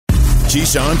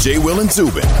Keyshawn, J. Will, and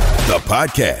Zubin, the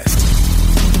podcast.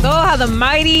 Oh, how the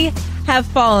mighty have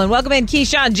fallen. Welcome in,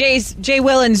 Keyshawn, J.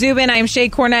 Will, and Zubin. I am Shae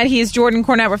Cornette. He is Jordan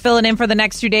Cornette. We're filling in for the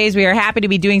next 2 days. We are happy to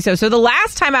be doing so. So the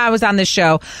last time I was on this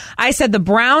show, I said the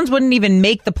Browns wouldn't even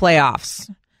make the playoffs.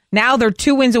 Now they're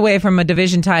 2 wins away from a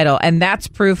division title, and that's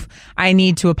proof I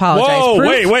need to apologize. Whoa,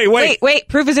 proof, wait.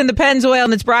 Proof is in the Pennzoil,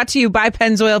 and it's brought to you by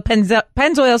Pennzoil.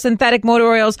 Pennzoil synthetic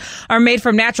motor oils are made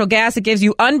from natural gas. It gives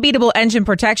you unbeatable engine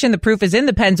protection. The proof is in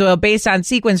the Pennzoil based on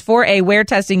Sequence 4A wear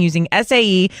testing using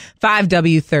SAE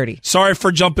 5W30. Sorry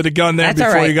for jumping the gun there That's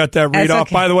before all right. you got that read That's off.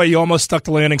 okay. By the way, you almost stuck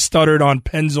the landing, stuttered on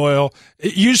Pennzoil.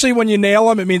 Usually when you nail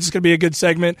them, it means it's going to be a good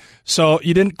segment. So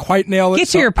you didn't quite nail it. Get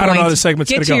to your point. I don't know how the segment's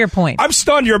going to go. Get to your point. I'm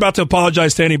stunned you're about to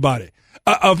apologize to anybody.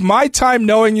 Of my time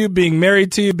knowing you, being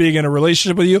married to you, being in a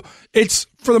relationship with you, it's,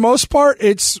 for the most part,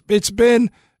 it's been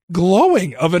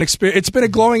glowing of an experience. It's been a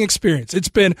glowing experience. It's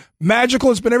been magical.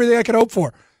 It's been everything I could hope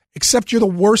for, except you're the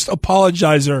worst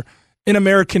apologizer in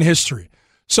American history.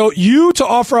 So you to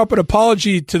offer up an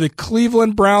apology to the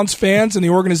Cleveland Browns fans and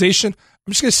the organization,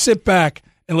 I'm just going to sit back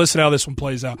and listen to how this one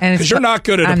plays out, because you're not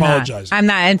good at apologizing. I'm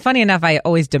not. And funny enough, I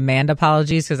always demand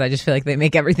apologies because I just feel like they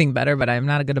make everything better, but I'm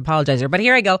not a good apologizer. But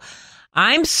here I go.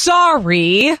 I'm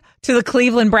sorry to the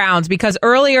Cleveland Browns because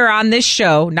earlier on this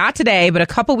show, not today, but a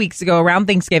couple weeks ago around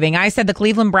Thanksgiving, I said the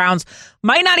Cleveland Browns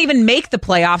might not even make the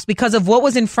playoffs because of what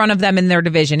was in front of them in their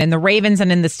division, in the Ravens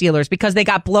and in the Steelers, because they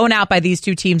got blown out by these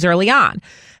two teams early on.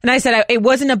 And I said it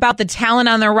wasn't about the talent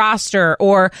on their roster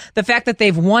or the fact that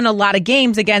they've won a lot of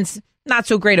games against not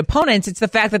so great opponents. It's the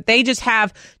fact that they just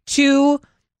have two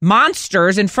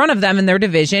monsters in front of them in their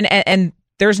division, and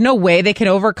there's no way they can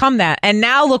overcome that. And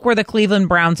now look where the Cleveland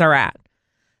Browns are at.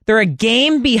 They're a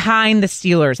game behind the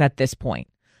Steelers at this point.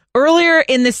 Earlier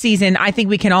in the season, I think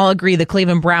we can all agree the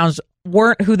Cleveland Browns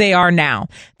weren't who they are now.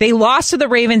 They lost to the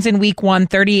Ravens in week 1,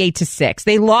 38-6.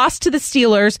 They lost to the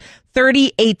Steelers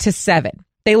 38-7.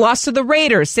 They lost to the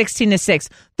Raiders 16-6.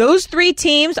 Those 3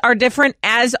 teams are different,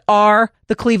 as are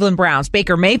the Cleveland Browns.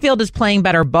 Baker Mayfield is playing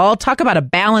better ball. Talk about a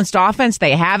balanced offense.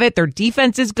 They have it. Their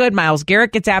defense is good. Myles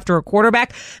Garrett gets after a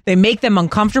quarterback. They make them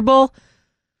uncomfortable.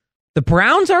 The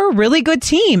Browns are a really good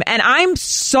team. And I'm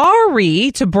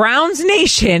sorry to Browns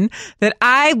Nation that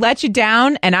I let you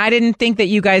down and I didn't think that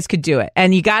you guys could do it.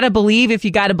 And you got to believe if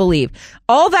you got to believe.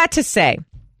 All that to say,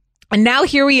 and now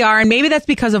here we are, and maybe that's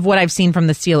because of what I've seen from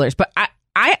the Steelers, but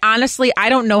I honestly, I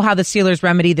don't know how the Steelers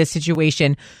remedy this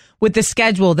situation with the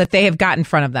schedule that they have got in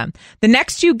front of them. The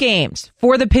next 2 games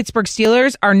for the Pittsburgh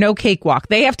Steelers are no cakewalk.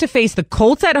 They have to face the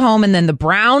Colts at home and then the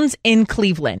Browns in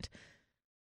Cleveland.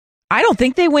 I don't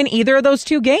think they win either of those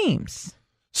 2 games.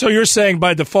 So you're saying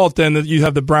by default then that you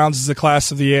have the Browns as the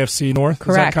class of the AFC North?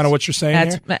 Correct. Is that kind of what you're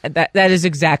saying here? That is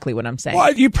exactly what I'm saying.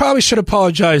 Well, you probably should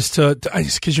apologize to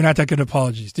because you're not that good at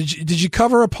apologies. Did you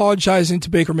cover apologizing to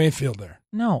Baker Mayfield there?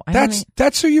 No.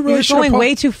 That's who you really should. You're going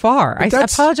way too far. I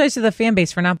apologize to the fan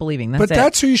base for not believing.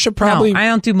 That's who you should probably. No, I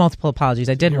don't do multiple apologies.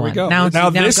 I did one. Go. Now go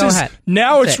ahead.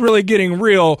 Now it's really getting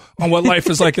real on what life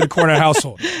is like in the Cornette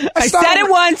household. I said it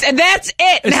once, and that's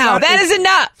it. Now that is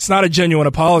enough. It's not a genuine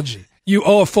apology. You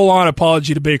owe a full-on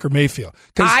apology to Baker Mayfield.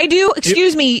 I do.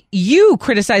 Excuse me. You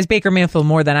criticize Baker Mayfield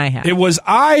more than I have. It was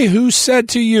I who said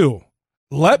to you,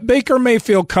 let Baker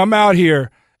Mayfield come out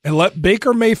here and let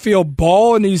Baker Mayfield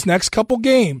ball in these next couple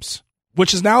games,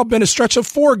 which has now been a stretch of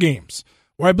 4 games,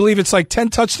 where I believe it's like 10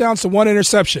 touchdowns to 1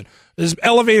 interception. Has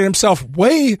elevated himself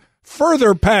way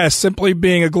further past simply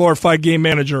being a glorified game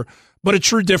manager, but a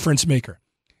true difference maker.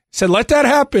 Said, let that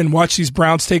happen. Watch these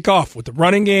Browns take off with the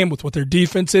running game, with what their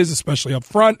defense is, especially up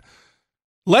front.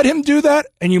 Let him do that,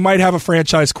 and you might have a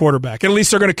franchise quarterback. At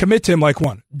least they're going to commit to him like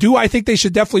one. Do I think they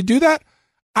should definitely do that?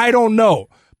 I don't know.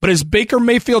 But has Baker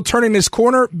Mayfield turning this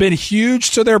corner been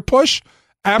huge to their push?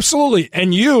 Absolutely.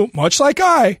 And you, much like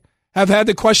I, have had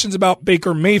the questions about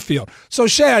Baker Mayfield. So,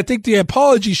 Shae, I think the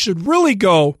apology should really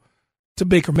go to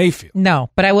Baker Mayfield. No,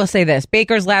 but I will say this.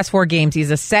 Baker's last 4 games,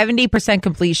 he's a 70%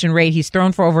 completion rate. He's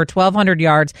thrown for over 1,200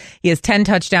 yards. He has 10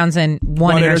 touchdowns and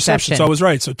 1 interception. So I was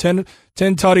right. So 10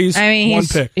 tutties, 1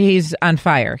 pick. He's on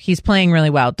fire. He's playing really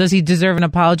well. Does he deserve an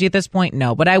apology at this point?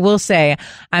 No. But I will say,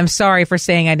 I'm sorry for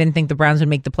saying I didn't think the Browns would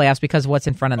make the playoffs because of what's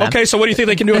in front of them. Okay, so what do you think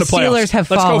they can do in the playoffs? The Steelers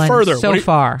have Let's fallen go further. so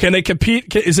far. Can they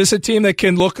compete? Is this a team that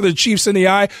can look the Chiefs in the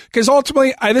eye? Because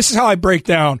ultimately, this is how I break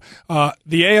down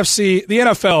the AFC, the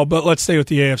NFL, but let's stay with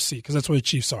the AFC because that's where the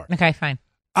Chiefs are. Okay, fine.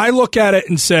 I look at it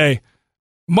and say,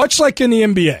 much like in the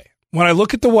NBA, when I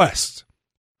look at the West,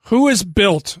 who is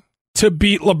built to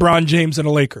beat LeBron James and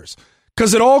the Lakers?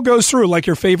 Because it all goes through, like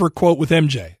your favorite quote with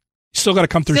MJ. You still got to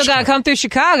come through Chicago. Still got to come through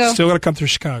Chicago. Still got to come through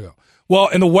Chicago. Well,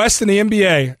 in the West and the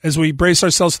NBA, as we brace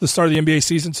ourselves for the start of the NBA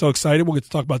season, so excited, we'll get to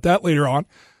talk about that later on,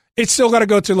 it's still got to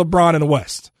go to LeBron in the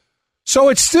West. So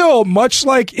it's still, much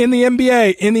like in the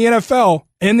NBA, in the NFL,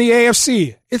 in the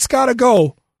AFC, it's got to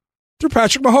go through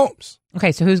Patrick Mahomes.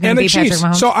 Okay, so who's going to beat Patrick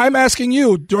Mahomes? So I'm asking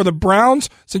you, are the Browns,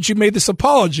 since you made this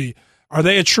apology, are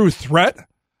they a true threat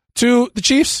to the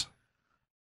Chiefs?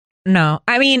 No.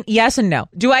 I mean, yes and no.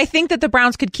 Do I think that the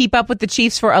Browns could keep up with the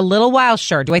Chiefs for a little while?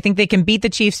 Sure. Do I think they can beat the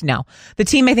Chiefs? No. The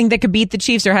team I think that could beat the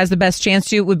Chiefs or has the best chance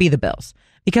to would be the Bills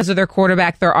because of their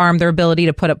quarterback, their arm, their ability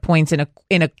to put up points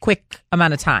in a quick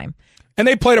amount of time. And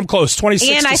they played them close,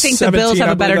 26 And I think the Bills have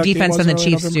a better defense than the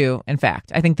Chiefs do. In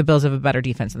fact, I think the Bills have a better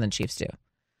defense than the Chiefs do.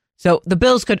 So the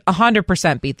Bills could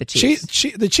 100% beat the Chiefs.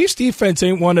 The Chiefs' defense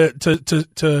ain't one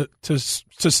to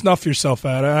snuff yourself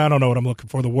at. I don't know what I'm looking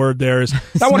for. The word there is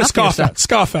not one to scoff at.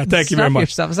 Scoff at. Thank you very much.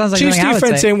 Yourself. It sounds like Chiefs'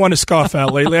 defense ain't one to scoff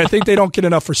at lately. I think they don't get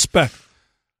enough respect.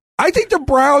 I think the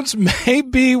Browns may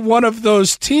be one of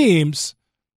those teams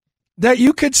that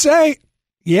you could say,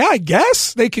 yeah, I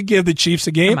guess they could give the Chiefs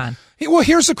a game. Come on. Well,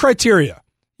 here's the criteria.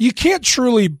 You can't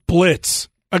truly blitz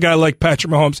a guy like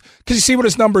Patrick Mahomes because you see what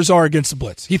his numbers are against the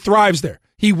blitz. He thrives there.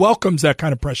 He welcomes that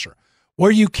kind of pressure. Where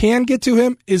you can get to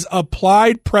him is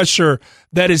applied pressure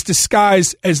that is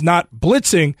disguised as not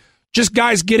blitzing, just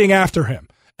guys getting after him.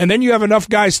 And then you have enough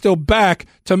guys still back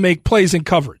to make plays in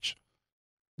coverage.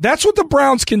 That's what the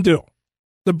Browns can do.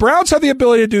 The Browns have the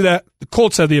ability to do that. The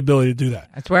Colts have the ability to do that.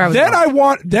 That's where I was Then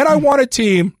going. I want a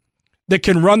team that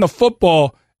can run the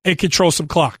football and control some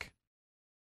clock.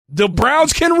 The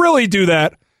Browns can really do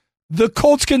that. The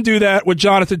Colts can do that with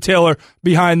Jonathan Taylor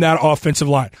behind that offensive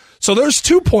line. So there's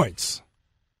 2 points.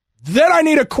 Then I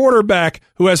need a quarterback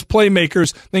who has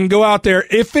playmakers that can go out there.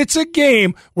 If it's a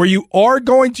game where you are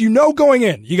going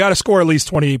in, you got to score at least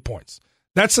 28 points.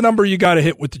 That's the number you got to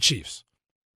hit with the Chiefs.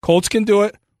 Colts can do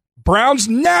it. Browns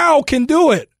now can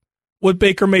do it with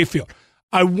Baker Mayfield.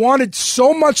 I wanted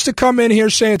so much to come in here,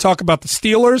 Shae, and talk about the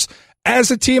Steelers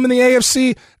as a team in the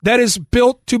AFC that is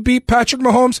built to beat Patrick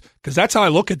Mahomes, because that's how I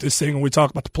look at this thing when we talk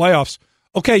about the playoffs.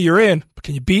 Okay, you're in, but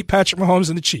can you beat Patrick Mahomes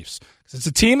and the Chiefs? Because it's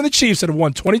a team of the Chiefs that have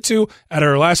won 22 out of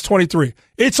their last 23.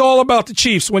 It's all about the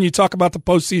Chiefs when you talk about the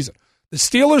postseason. The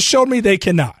Steelers showed me they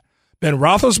cannot. Ben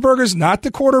Roethlisberger's not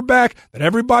the quarterback that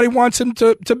everybody wants him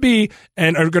to be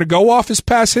and are going to go off his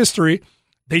past history.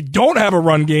 They don't have a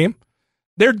run game.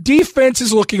 Their defense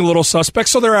is looking a little suspect,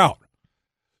 so they're out.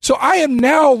 So I am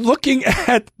now looking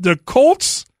at the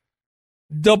Colts,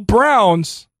 the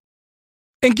Browns,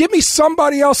 and give me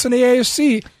somebody else in the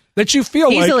AFC that you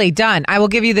feel easily done. I will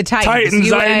give you the Titans.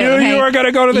 I knew you were going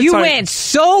to go to the Titans. You went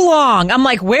so long. I'm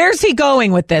like, where's he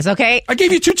going with this? Okay, I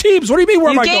gave you 2 teams. What do you mean?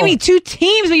 Where am I going? You gave me 2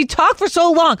 teams, but you talked for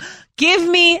so long. Give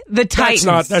me the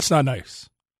Titans. That's not nice.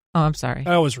 Oh, I'm sorry.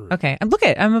 That was rude. Okay,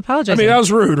 I'm apologizing. I mean, that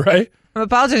was rude, right? I'm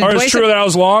apologizing. Or it's true that I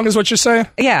was long, is what you're saying?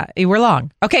 Yeah, you were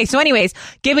long. Okay, so anyways,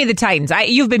 give me the Titans.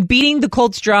 You've been beating the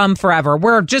Colts drum forever.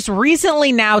 We're just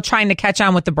recently now trying to catch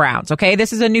on with the Browns, okay?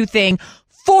 This is a new thing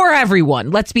for everyone.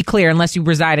 Let's be clear, unless you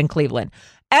reside in Cleveland.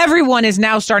 Everyone is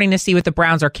now starting to see what the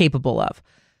Browns are capable of.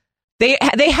 They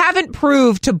haven't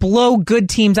proved to blow good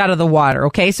teams out of the water,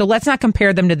 okay? So let's not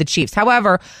compare them to the Chiefs.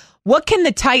 However, what can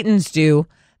the Titans do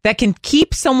that can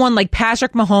keep someone like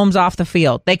Patrick Mahomes off the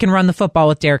field? They can run the football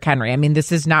with Derrick Henry. I mean,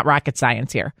 this is not rocket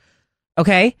science here.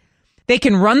 Okay? They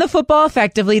can run the football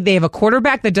effectively. They have a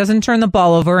quarterback that doesn't turn the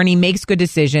ball over and he makes good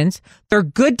decisions. They're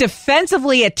good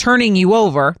defensively at turning you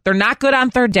over. They're not good on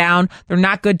third down. They're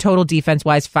not good total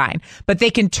defense-wise, fine. But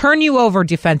they can turn you over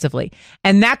defensively.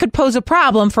 And that could pose a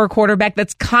problem for a quarterback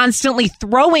that's constantly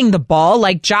throwing the ball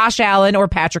like Josh Allen or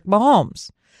Patrick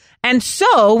Mahomes. And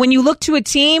so when you look to a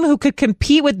team who could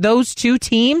compete with those 2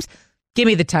 teams, give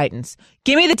me the Titans.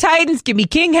 Give me the Titans. Give me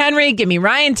King Henry. Give me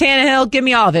Ryan Tannehill. Give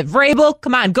me all of it. Vrabel,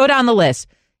 come on, go down the list.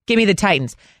 Give me the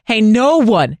Titans. Hey, no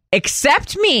one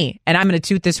except me, and I'm going to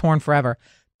toot this horn forever,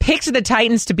 picked the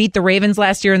Titans to beat the Ravens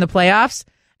last year in the playoffs.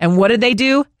 And what did they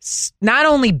do? Not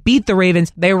only beat the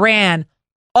Ravens, they ran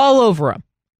all over them.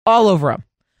 All over them.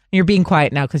 You're being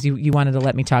quiet now because you wanted to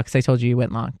let me talk because I told you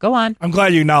went long. Go on. I'm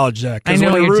glad you acknowledged that. I know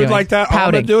when what you're you're rude doing. like that, all I'm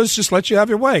Pouting. going to do is just let you have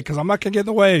your way because I'm not going to get in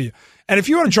the way of you. And if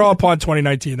you want to draw upon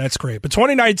 2019, that's great. But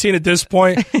 2019 at this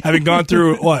point, having gone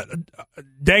through,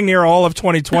 dang near all of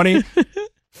 2020,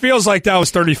 feels like that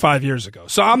was 35 years ago.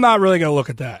 So I'm not really going to look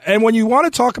at that. And when you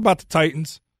want to talk about the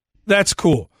Titans, that's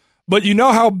cool. But you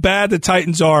know how bad the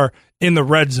Titans are in the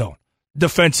red zone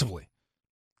defensively.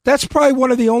 That's probably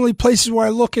one of the only places where I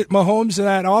look at Mahomes and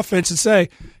that offense and say,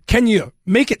 can you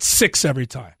make it 6 every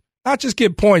time? Not just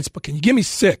give points, but can you give me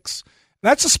 6?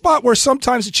 That's a spot where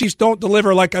sometimes the Chiefs don't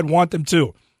deliver like I'd want them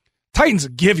to. Titans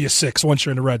give you 6 once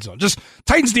you're in the red zone. Just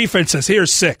Titans defense says,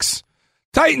 here's 6.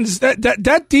 Titans,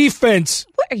 that defense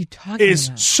What are you talking is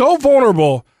about? so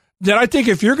vulnerable that I think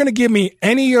if you're going to give me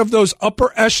any of those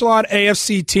upper echelon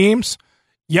AFC teams,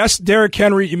 yes, Derrick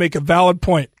Henry, you make a valid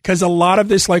point, because a lot of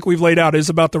this, like we've laid out, is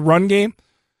about the run game,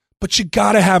 but you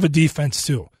got to have a defense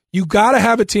too. You got to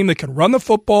have a team that can run the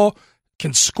football,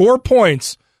 can score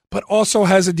points, but also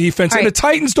has a defense. All And right. the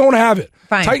Titans don't have it.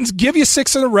 Fine. Titans give you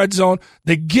 6 in the red zone.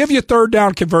 They give you third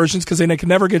down conversions because they can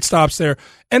never get stops there.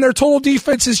 And their total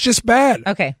defense is just bad.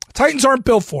 Okay. Titans aren't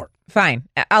built for it. Fine.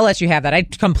 I'll let you have that. I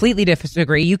completely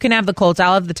disagree. You can have the Colts.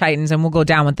 I'll have the Titans, and we'll go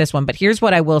down with this one. But here's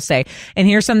what I will say, and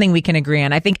here's something we can agree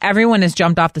on. I think everyone has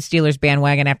jumped off the Steelers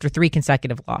bandwagon after 3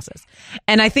 consecutive losses.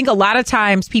 And I think a lot of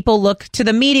times people look to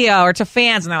the media or to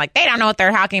fans, and they're like, they don't know what they're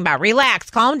talking about. Relax,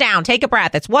 calm down, take a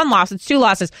breath. It's 1 loss, it's 2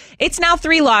 losses. It's now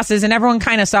 3 losses, and everyone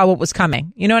kind of saw what was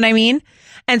coming. You know what I mean?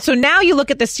 And so now you look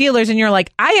at the Steelers, and you're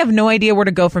like, I have no idea where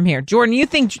to go from here. Jordan, you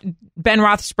think Ben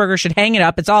Roethlisberger should hang it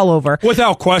up? It's all over.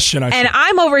 Without question, And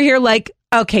I'm over here like,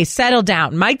 okay, settle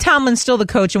down. Mike Tomlin's still the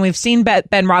coach, and we've seen Ben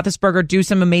Roethlisberger do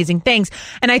some amazing things.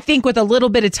 And I think with a little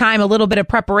bit of time, a little bit of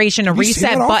preparation, a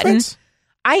reset button.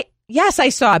 Yes, I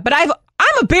saw it. But I'm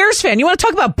a Bears fan. You want to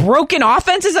talk about broken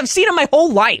offenses? I've seen them my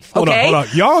whole life. Okay? Hold on.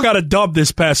 Y'all got a dub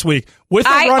this past week with the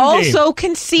run game. I also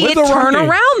can see it turn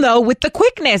around, though, with the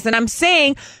quickness. And I'm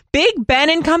saying Big Ben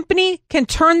and company can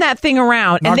turn that thing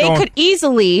around. And they could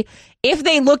easily, if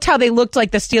they looked how they looked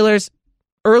like the Steelers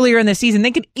earlier in the season,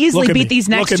 they could easily beat these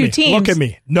next 2 teams. Look at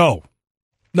me. No.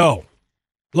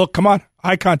 Look, come on.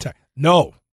 Eye contact.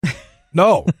 No.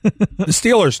 The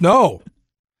Steelers,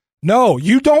 no.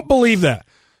 You don't believe that.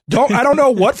 I don't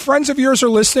know what friends of yours are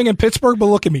listening in Pittsburgh, but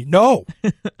look at me. No.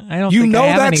 I don't think I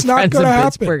have that's any not friends going in to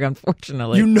happen. Pittsburgh,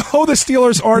 unfortunately. You know the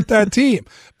Steelers aren't that team.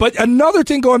 But another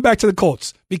thing, going back to the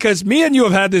Colts, because me and you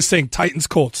have had this thing,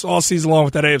 Titans-Colts, all season long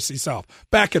with that AFC South,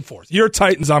 back and forth. You're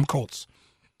Titans, I'm Colts.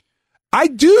 I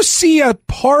do see a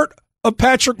part of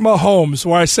Patrick Mahomes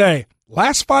where I say,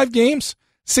 last 5 games,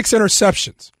 6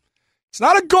 interceptions. It's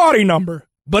not a gaudy number,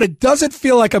 but it doesn't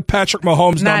feel like a Patrick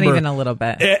Mahomes number. Not even a little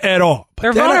bit. At all.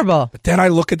 They're vulnerable. But then I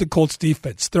look at the Colts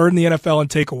defense, 3rd in the NFL in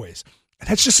takeaways. And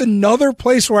that's just another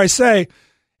place where I say,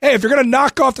 hey, if you're going to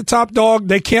knock off the top dog,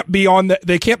 they can't be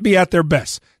at their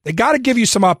best. They got to give you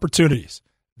some opportunities.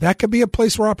 That could be a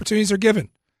place where opportunities are given.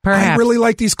 Perhaps. I really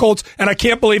like these Colts, and I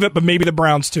can't believe it, but maybe the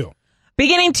Browns too.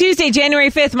 Beginning Tuesday,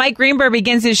 January 5th, Mike Greenberg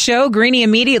begins his show. Greeny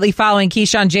immediately following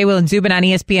Keyshawn, J. Will, and Zubin on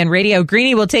ESPN Radio.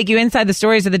 Greeny will take you inside the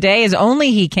stories of the day as only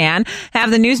he can.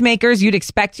 Have the newsmakers you'd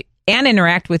expect and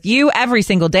interact with you every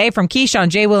single day from Keyshawn,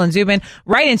 J. Will, and Zubin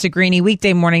right into Greeny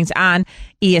weekday mornings on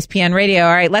ESPN Radio.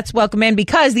 All right, let's welcome in,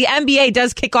 because the NBA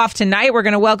does kick off tonight. We're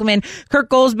going to welcome in Kirk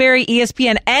Goldsberry,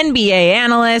 ESPN NBA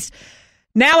analyst.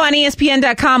 Now on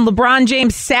ESPN.com, LeBron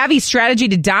James' savvy strategy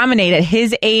to dominate at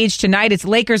his age tonight. It's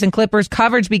Lakers and Clippers.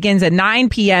 Coverage begins at 9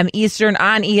 p.m. Eastern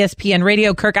on ESPN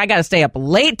Radio. Kirk, I got to stay up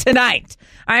late tonight.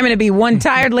 I'm going to be one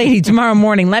tired lady tomorrow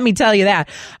morning. Let me tell you that.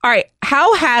 All right.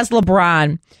 How has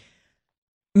LeBron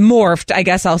morphed, I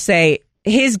guess I'll say,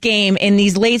 his game in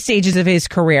these late stages of his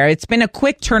career? It's been a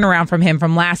quick turnaround from him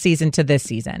from last season to this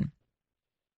season.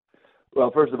 Well,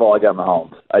 first of all, I got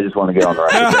Mahomes. I just want to get on the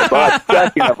record. But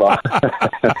second of all,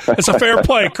 it's a fair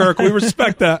play, Kirk. We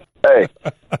respect that. Hey,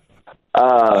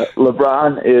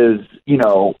 LeBron is,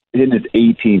 in his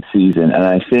 18th season, and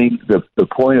I think the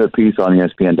point of the piece on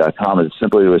ESPN.com is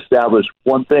simply to establish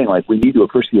one thing: like, we need to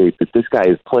appreciate that this guy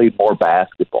has played more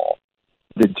basketball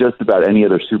than just about any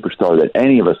other superstar that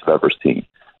any of us have ever seen.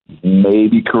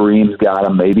 Maybe Kareem's got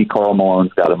him, maybe Karl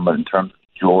Malone's got him, but in terms of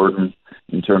Jordan,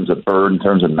 in terms of Bird, in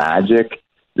terms of Magic,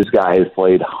 this guy has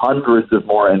played hundreds of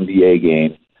more NBA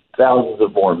games, thousands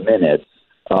of more minutes.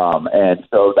 And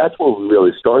so that's where we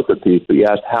really start the piece. But you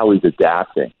asked how he's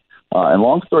adapting. And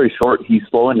long story short, he's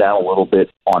slowing down a little bit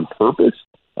on purpose.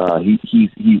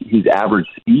 His average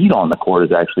speed on the court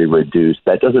is actually reduced.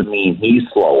 That doesn't mean he's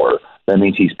slower. That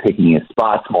means he's picking his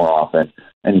spots more often.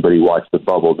 Anybody who watched the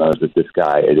bubble knows that this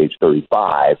guy at age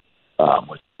 35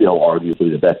 was still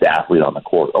arguably the best athlete on the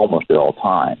court almost at all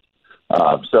times.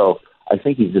 So I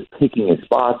think he's just picking his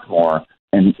spots more,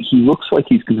 and he looks like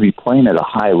he's going to be playing at a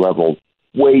high level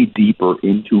way deeper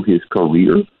into his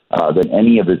career than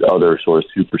any of his other sort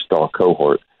of superstar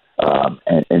cohort,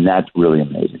 and that's really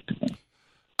amazing to me.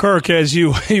 Kirk, as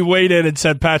you weighed in and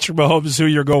said Patrick Mahomes is who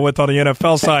you're going with on the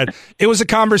NFL side, it was a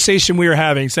conversation we were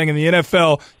having, saying in the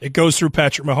NFL, it goes through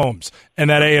Patrick Mahomes and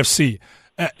that AFC.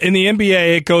 In the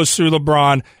NBA, it goes through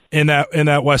LeBron in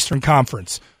that Western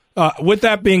Conference. With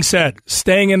that being said,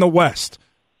 staying in the West,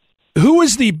 who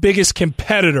is the biggest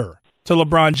competitor to to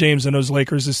LeBron James and those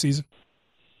Lakers this season?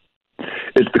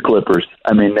 It's the Clippers.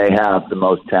 I mean, they have the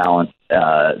most talent.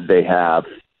 They have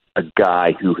a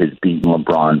guy who has beaten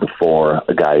LeBron before,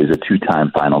 a guy who's a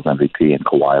two-time Finals MVP in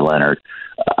Kawhi Leonard.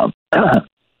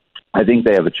 I think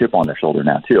they have a chip on their shoulder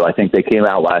now, too. I think they came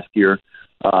out last year,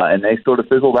 and they sort of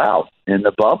fizzled out in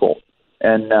the bubble.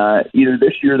 And either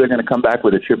this year they're going to come back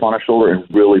with a chip on their shoulder and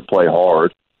really play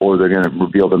hard, or they're going to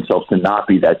reveal themselves to not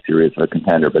be that serious of a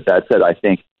contender. But that said, I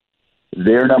think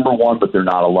they're number one, but they're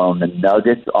not alone. The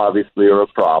Nuggets obviously are a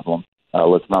problem.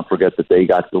 Let's not forget that they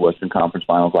got to the Western Conference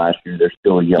Finals last year. They're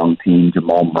still a young team.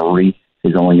 Jamal Murray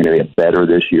is only going to get better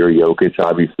this year. Jokic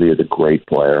obviously is a great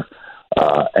player.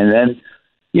 And then,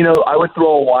 I would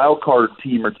throw a wild card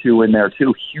team or two in there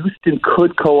too. Houston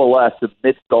could coalesce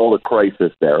amidst all the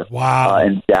crisis there. Wow.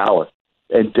 And Dallas.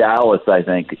 And Dallas, I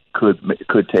think,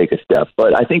 could take a step.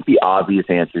 But I think the obvious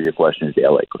answer to your question is the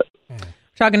LA Clippers.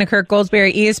 Talking to Kirk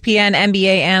Goldsberry, ESPN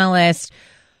NBA analyst.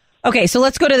 Okay, so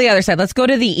let's go to the other side. Let's go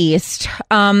to the East.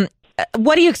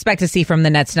 What do you expect to see from the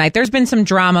Nets tonight? There's been some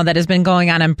drama that has been going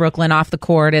on in Brooklyn off the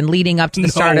court and leading up to the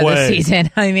start of the season.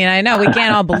 I mean, I know we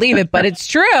can't all believe it, but it's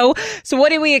true. So what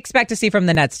do we expect to see from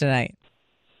the Nets tonight?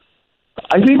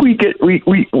 I think we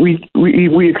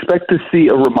expect to see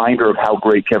a reminder of how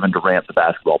great Kevin Durant, the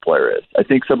basketball player, is. I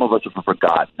think some of us have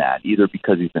forgotten that, either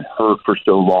because he's been hurt for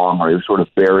so long or he was sort of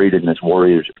buried in this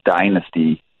Warriors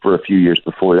dynasty for a few years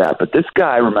before that. But this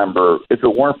guy, remember, if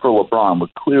it weren't for LeBron,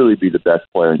 would clearly be the best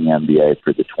player in the NBA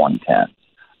for the 2010s.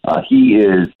 He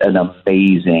is an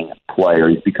amazing player.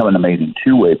 He's become an amazing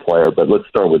two-way player, but let's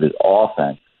start with his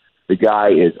offense. The guy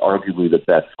is arguably the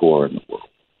best scorer in the world.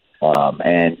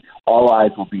 And all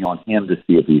eyes will be on him to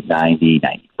see if he's 90,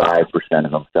 95%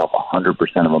 of himself,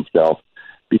 100% of himself.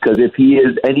 Because if he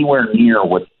is anywhere near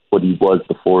what he was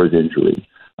before his injury,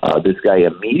 this guy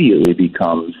immediately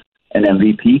becomes an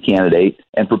MVP candidate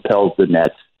and propels the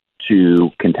Nets to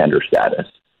contender status.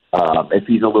 If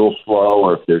he's a little slow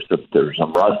or if there's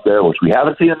some rust there, which we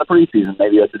haven't seen in the preseason,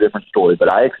 maybe that's a different story.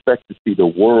 But I expect to see the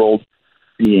world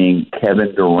seeing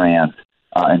Kevin Durant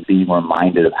and being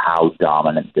reminded of how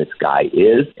dominant this guy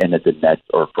is and that the Nets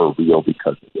are for real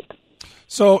because of it.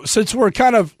 So since we're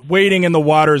kind of wading in the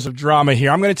waters of drama here,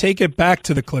 I'm going to take it back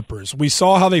to the Clippers. We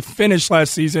saw how they finished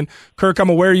last season. Kirk, I'm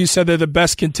aware you said they're the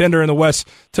best contender in the West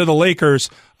to the Lakers.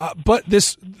 But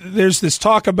there's this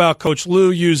talk about Coach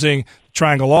Lue using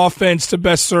triangle offense to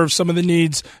best serve some of the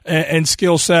needs and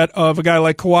skill set of a guy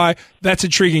like Kawhi. That's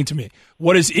intriguing to me.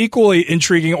 What is equally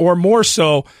intriguing, or more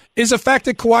so, is the fact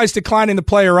that Kawhi's declining the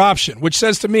player option, which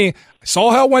says to me, I saw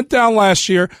how it went down last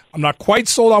year. I'm not quite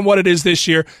sold on what it is this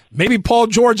year. Maybe Paul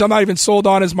George, I'm not even sold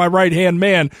on as my right-hand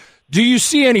man. Do you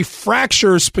see any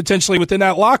fractures potentially within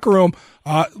that locker room,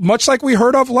 much like we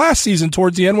heard of last season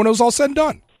towards the end when it was all said and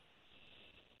done?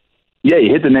 Yeah,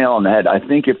 you hit the nail on the head. I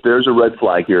think if there's a red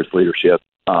flag here, it's leadership.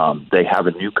 They have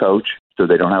a new coach, so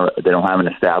they don't have an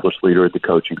established leader at the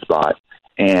coaching spot.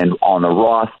 And on the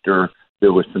roster,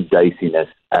 there was some diciness,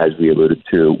 as we alluded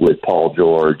to, with Paul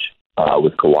George,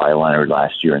 with Kawhi Leonard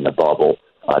last year in the bubble,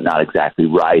 not exactly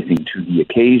rising to the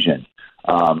occasion.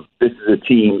 This is a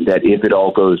team that, if it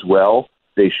all goes well,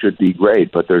 they should be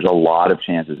great, but there's a lot of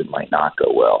chances it might not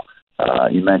go well.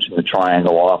 You mentioned the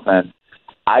triangle offense.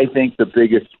 I think the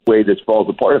biggest way this falls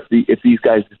apart, if these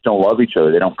guys just don't love each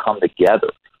other, they don't come together.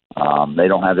 They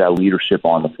don't have that leadership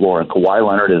on the floor. And Kawhi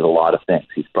Leonard is a lot of things.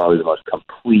 He's probably the most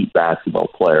complete basketball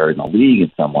player in the league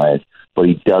in some ways, but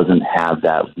he doesn't have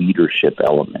that leadership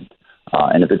element.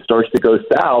 And if it starts to go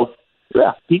south,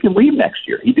 yeah, he can leave next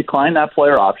year. He declined that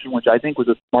player option, which I think was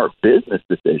a smart business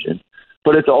decision,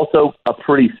 but it's also a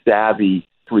pretty savvy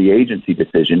free agency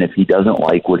decision. If he doesn't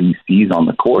like what he sees on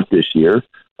the court this year,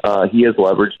 he has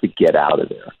leverage to get out of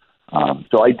there.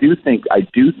 So I do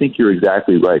think you're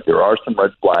exactly right. There are some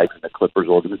red flags in the Clippers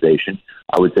organization.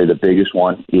 I would say the biggest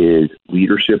one is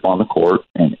leadership on the court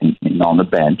and on the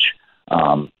bench.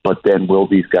 But then will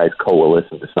these guys coalesce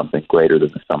into something greater than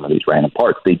the sum of these random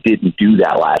parts? They didn't do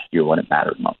that last year when it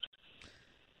mattered most.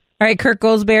 All right, Kirk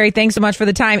Goldsberry, thanks so much for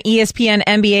the time. ESPN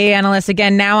NBA analyst,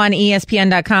 again, now on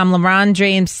ESPN.com. LeBron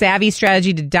James' savvy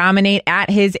strategy to dominate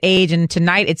at his age. And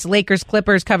tonight, it's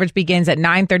Lakers-Clippers. Coverage begins at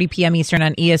 9:30 p.m. Eastern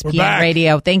on ESPN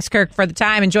Radio. Thanks, Kirk, for the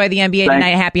time. Enjoy the NBA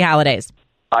tonight. Happy holidays.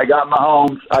 I got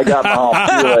Mahomes.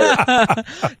 See you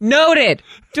later. Noted.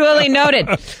 Duly noted.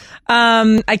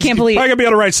 I can't believe... He's probably going to be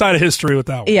on the right side of history with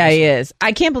that one. Yeah, he is.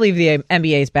 I can't believe the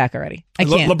NBA is back already. I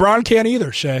can't. LeBron can't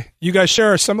either, Shae. You guys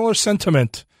share a similar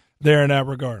sentiment there in that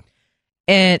regard.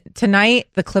 And tonight,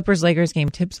 the Clippers-Lakers game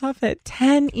tips off at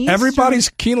 10 Eastern. Everybody's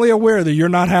keenly aware that you're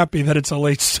not happy that it's a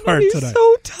late start today.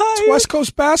 So tired. It's West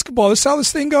Coast basketball. This is how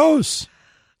this thing goes.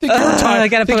 Think you're tired. I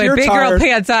got to Think put my you're big tired. girl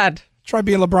pants on. Try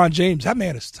being LeBron James. That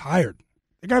man is tired.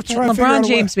 They're going to have to try and figure out LeBron a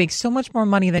James way. makes so much more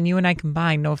money than you and I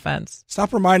combined. No offense.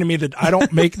 Stop reminding me that I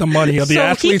don't make the money of the So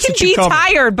athletes he that can you be cover.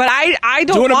 tired, but I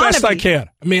don't Doing the want best to I be. can.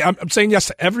 I mean, I'm saying yes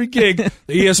to every gig that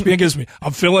ESPN gives me.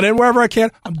 I'm filling in wherever I can.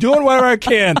 I'm doing whatever I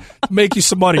can to make you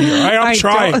some money here. All right? I'm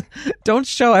trying. Don't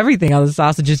show everything how the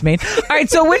sausage is made. All right,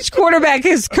 so which quarterback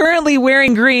is currently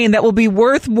wearing green that will be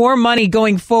worth more money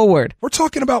going forward? We're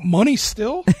talking about money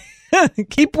still?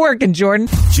 Keep working, Jordan.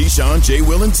 Keyshawn, J.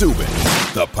 Will, and Zubin,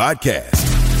 the podcast.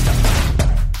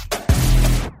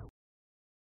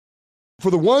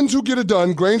 For the ones who get it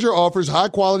done, Grainger offers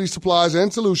high-quality supplies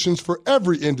and solutions for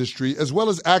every industry, as well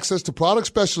as access to product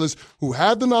specialists who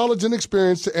have the knowledge and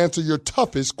experience to answer your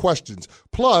toughest questions.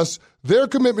 Plus, their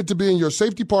commitment to being your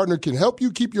safety partner can help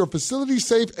you keep your facility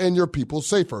safe and your people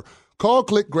safer. Call,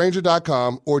 click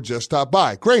Grainger.com, or just stop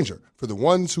by. Grainger, for the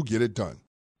ones who get it done.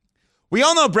 We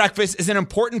all know breakfast is an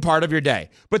important part of your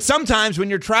day, but sometimes when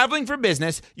you're traveling for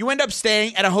business, you end up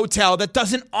staying at a hotel that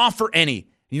doesn't offer any.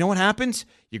 You know what happens?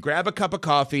 You grab a cup of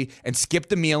coffee and skip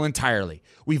the meal entirely.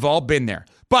 We've all been there.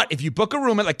 But if you book a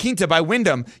room at La Quinta by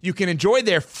Wyndham, you can enjoy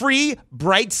their free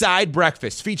Bright Side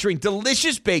breakfast featuring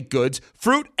delicious baked goods,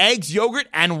 fruit, eggs, yogurt,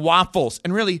 and waffles.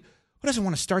 And really, who doesn't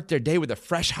want to start their day with a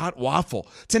fresh, hot waffle?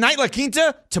 Tonight, La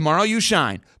Quinta, tomorrow you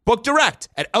shine. Book direct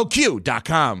at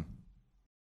lq.com.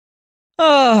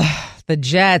 Oh, the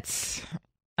Jets.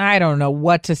 I don't know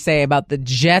what to say about the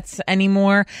Jets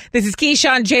anymore. This is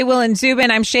Keyshawn, J. Will, and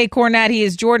Zubin. I'm Shae Cornette. He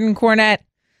is Jordan Cornette.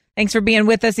 Thanks for being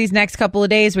with us these next couple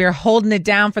of days. We are holding it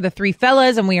down for the three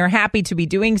fellas, and we are happy to be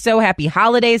doing so. Happy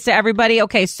holidays to everybody.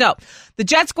 Okay, so the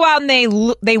Jets go out and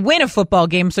they win a football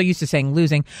game. I'm so used to saying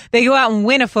losing. They go out and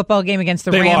win a football game against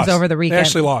the Rams over the weekend. They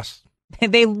actually lost.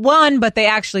 They won, but they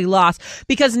actually lost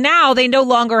because now they no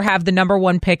longer have the number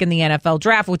one pick in the NFL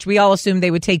draft, which we all assumed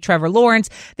they would take Trevor Lawrence.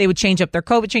 They would change up their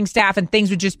coaching staff and things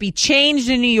would just be changed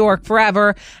in New York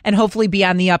forever and hopefully be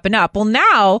on the up and up. Well,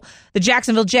 now the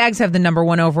Jacksonville Jags have the number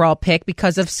one overall pick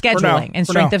because of scheduling and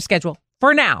strength of schedule.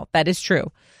 For now, that is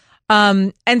true.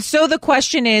 And so the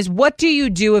question is, what do you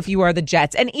do if you are the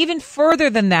Jets? And even further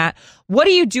than that, what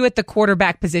do you do at the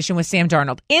quarterback position with Sam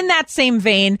Darnold? In that same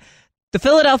vein, the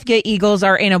Philadelphia Eagles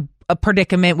are in a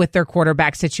predicament with their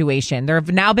quarterback situation. There have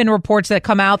now been reports that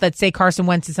come out that say Carson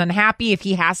Wentz is unhappy if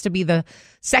he has to be the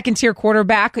second-tier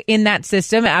quarterback in that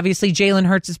system. Obviously, Jalen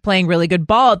Hurts is playing really good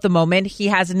ball at the moment. He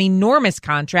has an enormous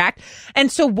contract.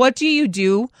 And so what do you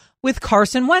do with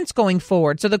Carson Wentz going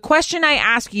forward? So the question I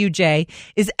ask you, Jay,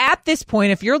 is at this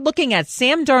point, if you're looking at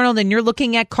Sam Darnold and you're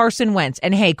looking at Carson Wentz,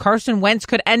 and hey, Carson Wentz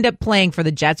could end up playing for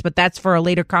the Jets, but that's for a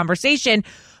later conversation.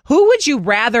 Who would you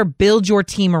rather build your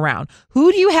team around?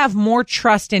 Who do you have more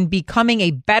trust in becoming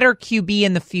a better QB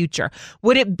in the future?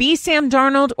 Would it be Sam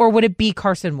Darnold or would it be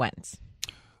Carson Wentz?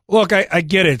 Look, I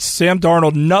get it. Sam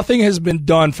Darnold, nothing has been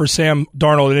done for Sam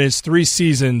Darnold in his 3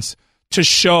 seasons to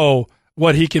show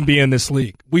what he can be in this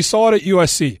league. We saw it at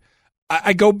USC.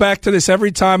 I go back to this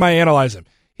every time I analyze him.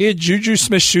 He had Juju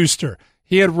Smith-Schuster.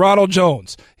 He had Ronald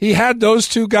Jones. He had those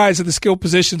two guys at the skill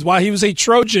positions while he was a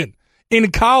Trojan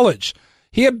in college.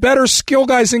 He had better skill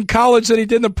guys in college than he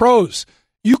did in the pros.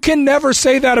 You can never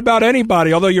say that about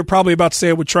anybody, although you're probably about to say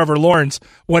it with Trevor Lawrence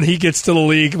when he gets to the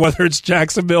league, whether it's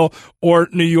Jacksonville or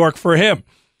New York for him.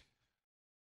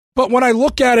 But when I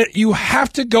look at it, you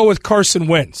have to go with Carson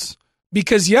Wentz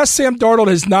because, yes, Sam Darnold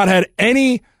has not had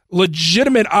any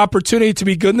legitimate opportunity to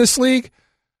be good in this league,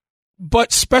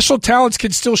 but special talents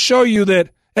can still show you that,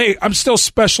 hey, I'm still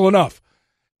special enough.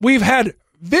 We've had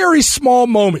very small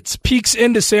moments, peeks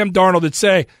into Sam Darnold that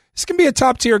say, this can be a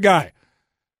top-tier guy.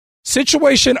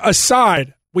 Situation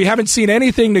aside, we haven't seen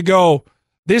anything to go,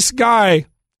 this guy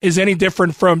is any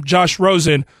different from Josh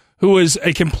Rosen, who is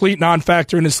a complete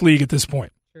non-factor in this league at this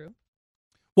point. True.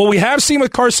 What we have seen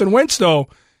with Carson Wentz, though,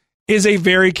 is a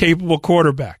very capable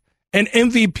quarterback, an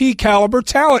MVP caliber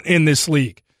talent in this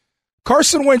league.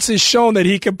 Carson Wentz has shown that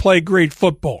he can play great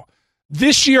football.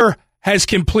 This year has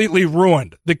completely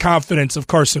ruined the confidence of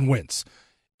Carson Wentz.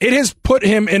 It has put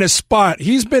him in a spot.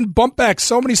 He's been bumped back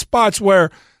so many spots where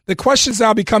the questions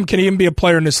now become, can he even be a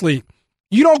player in this league?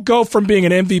 You don't go from being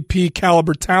an MVP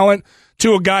caliber talent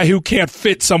to a guy who can't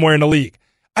fit somewhere in the league.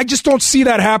 I just don't see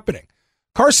that happening.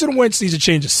 Carson Wentz needs a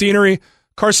change of scenery.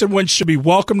 Carson Wentz should be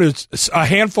welcome to a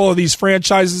handful of these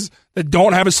franchises that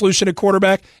don't have a solution at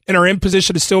quarterback and are in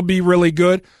position to still be really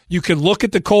good. You can look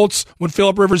at the Colts when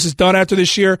Phillip Rivers is done after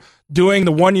this year, doing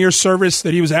the 1-year service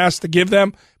that he was asked to give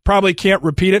them. Probably can't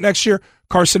repeat it next year.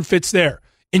 Carson fits there.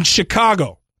 In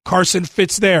Chicago, Carson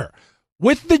fits there.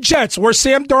 With the Jets, where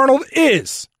Sam Darnold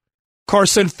is,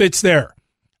 Carson fits there.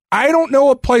 I don't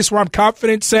know a place where I'm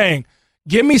confident saying,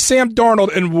 give me Sam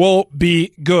Darnold and we'll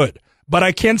be good. But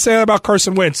I can say that about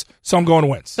Carson Wentz, so I'm going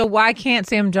Wentz. So why can't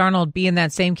Sam Darnold be in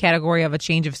that same category of a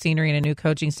change of scenery and a new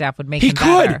coaching staff would make him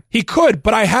better? He could,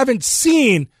 but I haven't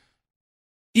seen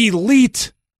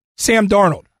elite Sam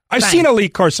Darnold. I've seen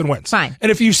elite Carson Wentz. Fine.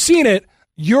 And if you've seen it,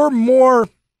 you're more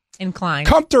inclined,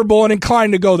 comfortable and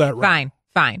inclined to go that route.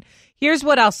 Fine. Here's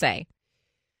what I'll say.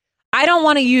 I don't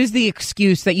want to use the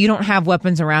excuse that you don't have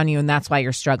weapons around you and that's why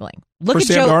you're struggling. For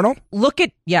Sam Darnold? Look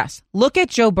at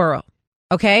Joe Burrow,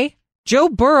 okay? Joe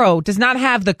Burrow does not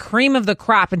have the cream of the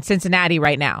crop in Cincinnati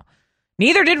right now.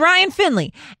 Neither did Ryan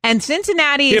Finley. And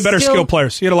Cincinnati He had better skilled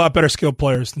players. He had a lot better skilled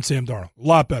players than Sam Darnold. A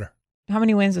lot better. How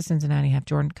many wins does Cincinnati have,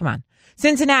 Jordan? Come on.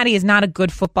 Cincinnati is not a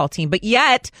good football team, but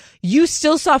yet you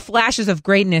still saw flashes of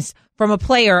greatness from a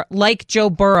player like Joe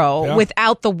Burrow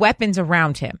without the weapons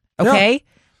around him, okay? Yeah.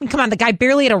 I mean, come on, the guy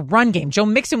barely had a run game. Joe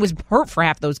Mixon was hurt for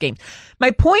half those games.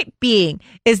 My point being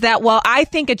is that while I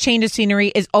think a change of scenery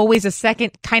is always a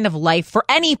second kind of life for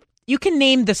any, you can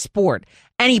name the sport,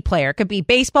 any player. It could be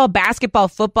baseball, basketball,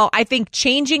 football. I think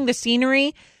changing the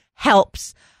scenery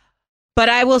helps. But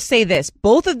I will say this,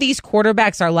 both of these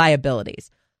quarterbacks are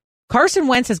liabilities. Carson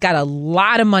Wentz has got a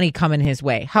lot of money coming his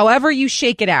way. However you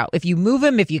shake it out, if you move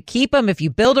him, if you keep him, if you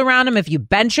build around him, if you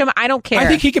bench him, I don't care. I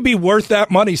think he could be worth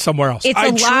that money somewhere else. It's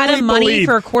a lot of money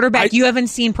for a quarterback you haven't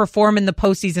seen perform in the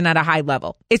postseason at a high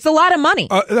level. It's a lot of money.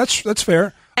 That's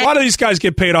fair. A lot of these guys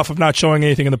get paid off of not showing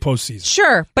anything in the postseason.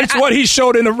 Sure. But it's what he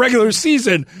showed in the regular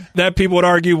season that people would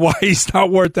argue why he's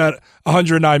not worth that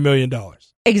 $109 million.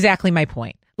 Exactly my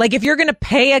point. Like, if you're going to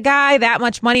pay a guy that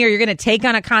much money or you're going to take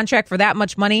on a contract for that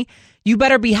much money, you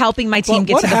better be helping my team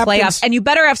get to the playoffs, and you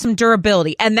better have some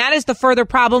durability. And that is the further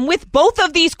problem with both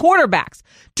of these quarterbacks.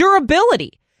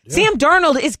 Durability. Yeah. Sam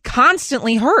Darnold is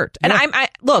constantly hurt. And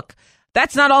look,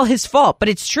 that's not all his fault, but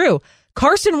it's true.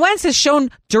 Carson Wentz has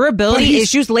shown durability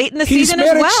issues late in the season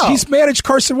as well.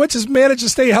 Carson Wentz has managed to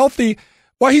stay healthy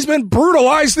while he's been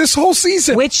brutalized this whole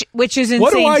season. Which is insane.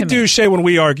 What do I do, Shae, when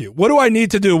we argue? What do I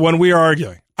need to do when we are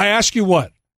arguing? I ask you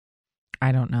what?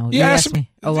 I don't know. You ask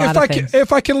me a lot of things.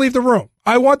 If I can leave the room.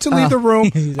 I want to leave the room.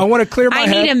 I want to clear my head.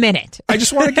 I need a minute. I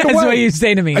just want to get away. That's what you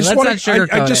say to me. I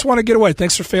just want to get away.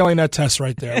 Thanks for failing that test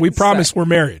right there. We promise we're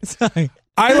married.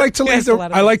 I like to leave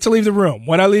the room.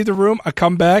 When I leave the room, I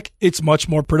come back. It's much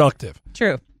more productive.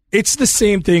 True. It's the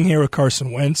same thing here with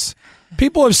Carson Wentz.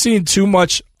 People have seen too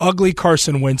much ugly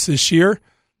Carson Wentz this year,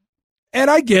 and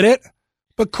I get it.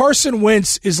 But Carson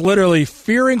Wentz is literally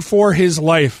fearing for his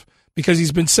life because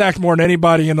he's been sacked more than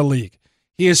anybody in the league.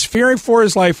 He is fearing for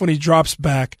his life when he drops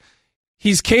back.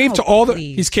 He's caved to all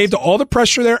the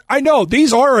pressure there. I know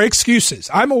these are excuses.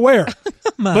 I'm aware.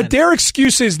 But they're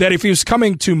excuses that if he was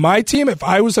coming to my team, if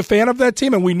I was a fan of that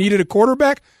team and we needed a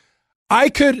quarterback, I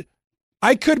could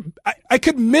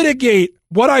mitigate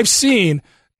what I've seen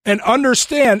and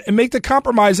understand and make the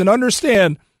compromise and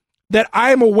understand that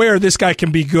I'm aware this guy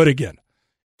can be good again.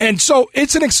 And so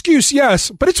it's an excuse, yes,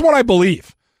 but it's one I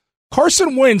believe.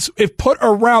 Carson Wentz, if put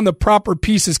around the proper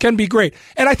pieces, can be great.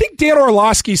 And I think Dan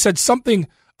Orlovsky said something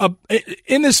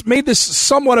made this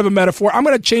somewhat of a metaphor. I'm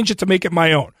going to change it to make it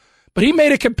my own. But he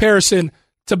made a comparison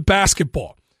to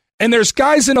basketball. And there's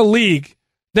guys in a league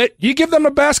that you give them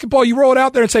a basketball, you roll it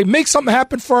out there and say, make something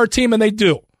happen for our team, and they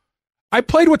do. I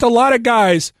played with a lot of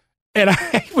guys, and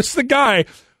I was the guy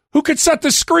who could set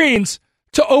the screens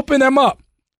to open them up.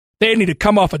 They need to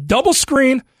come off a double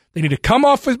screen. They need to come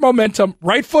off with momentum,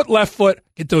 right foot, left foot,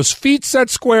 get those feet set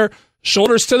square,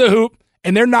 shoulders to the hoop,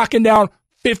 and they're knocking down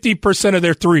 50% of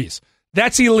their threes.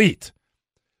 That's elite.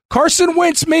 Carson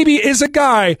Wentz maybe is a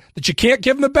guy that you can't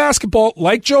give him the basketball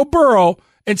like Joe Burrow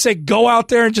and say, go out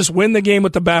there and just win the game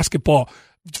with the basketball.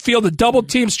 Field the double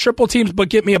teams, triple teams, but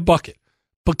get me a bucket.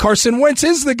 But Carson Wentz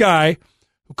is the guy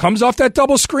who comes off that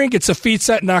double screen, gets a feet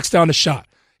set, knocks down the shot.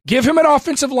 Give him an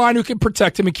offensive line who can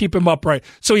protect him and keep him upright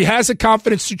so he has the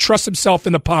confidence to trust himself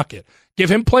in the pocket. Give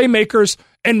him playmakers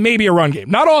and maybe a run game.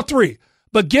 Not all three,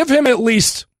 but give him at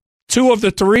least two of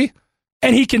the three,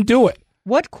 and he can do it.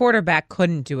 What quarterback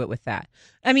couldn't do it with that?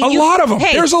 I mean, a lot of them.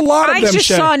 Hey, there's a lot of them. I just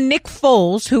saw Nick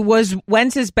Foles, who was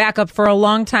Wentz's backup for a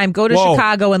long time, go to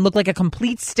Chicago and look like a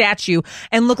complete statue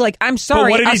and look like, I'm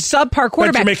sorry, a subpar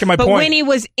quarterback. You're making my but point. When he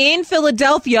was in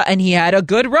Philadelphia and he had a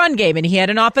good run game and he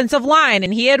had an offensive line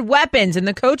and he had weapons and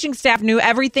the coaching staff knew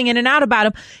everything in and out about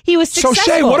him, he was successful.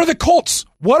 So, Shae, what are the Colts?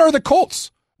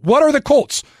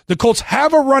 The Colts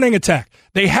have a running attack.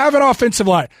 They have an offensive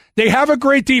line. They have a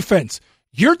great defense.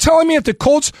 You're telling me if the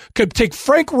Colts could take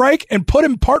Frank Reich and put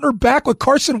him partner back with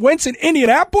Carson Wentz in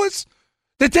Indianapolis,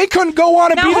 That they couldn't go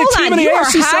on and now, be the team in the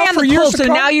AFC South for years to come.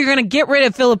 So now you're going to get rid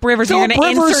of Phillip Rivers. You're going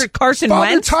to insert Carson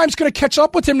Wentz. Time's going to catch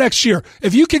up with him next year.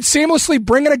 If you can seamlessly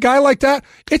bring in a guy like that,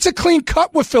 it's a clean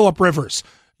cut with Phillip Rivers.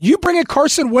 You bring in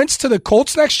Carson Wentz to the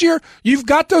Colts next year, you've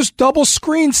got those double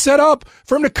screens set up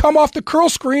for him to come off the curl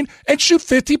screen and shoot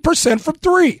 50% from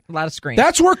three. A lot of screens.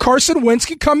 That's where Carson Wentz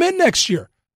can come in next year.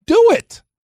 Do it.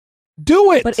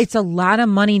 Do it. But it's a lot of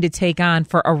money to take on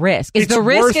for a risk. Is the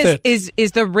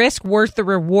risk worth the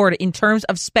reward in terms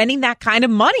of spending that kind of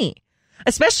money?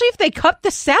 Especially if they cut the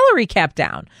salary cap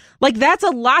down. Like, that's a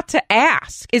lot to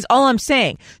ask, is all I'm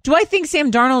saying. Do I think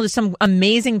Sam Darnold is some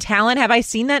amazing talent? Have I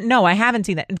seen that? No, I haven't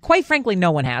seen that. And quite frankly,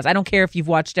 no one has. I don't care if you've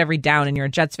watched every down and you're a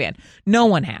Jets fan. No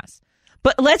one has.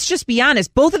 But let's just be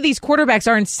honest. Both of these quarterbacks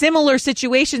are in similar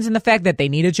situations in the fact that they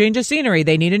need a change of scenery.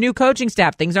 They need a new coaching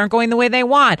staff. Things aren't going the way they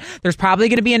want. There's probably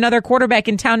going to be another quarterback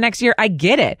in town next year. I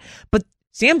get it. But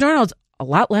Sam Darnold's a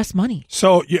lot less money.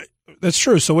 So that's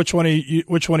true. So which one are you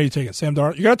taking? Sam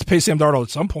Darnold? You're going to have to pay Sam Darnold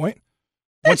at some point.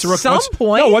 Once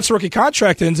the rookie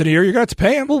contract ends in a year, you're going to have to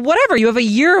pay him. Well, whatever. You have a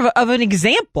year of an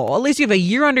example. At least you have a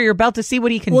year under your belt to see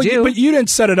what he can do. But you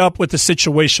didn't set it up with the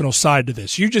situational side to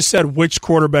this. You just said, which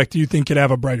quarterback do you think could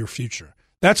have a brighter future?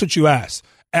 That's what you asked.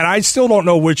 And I still don't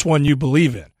know which one you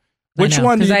believe in. Which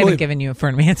one do you believe in? Because I haven't given you a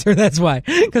firm answer. That's why.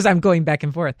 Because I'm going back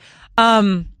and forth.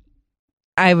 I'd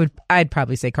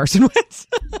probably say Carson Wentz.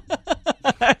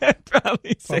 I'd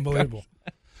probably say unbelievable.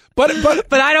 But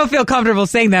I don't feel comfortable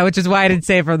saying that, which is why I didn't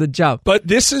say it from the jump. But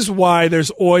this is why there's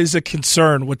always a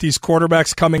concern with these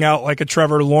quarterbacks coming out like a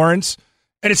Trevor Lawrence.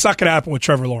 And it's not going to happen with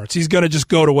Trevor Lawrence. He's going to just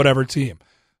go to whatever team.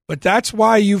 But that's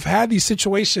why you've had these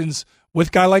situations with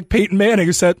a guy like Peyton Manning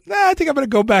who said, I think I'm going to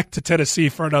go back to Tennessee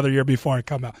for another year before I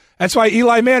come out. That's why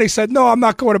Eli Manning said, no, I'm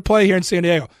not going to play here in San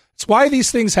Diego. It's why these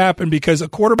things happen, because a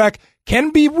quarterback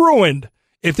can be ruined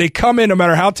if they come in, no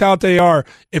matter how talented they are,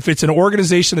 if it's an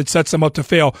organization that sets them up to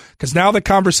fail. Because now the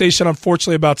conversation,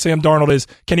 unfortunately, about Sam Darnold is,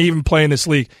 can he even play in this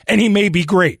league? And he may be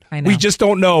great. I know. We just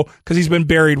don't know because he's been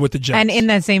buried with the Jets. And in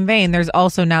that same vein, there's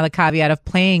also now the caveat of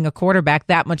paying a quarterback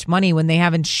that much money when they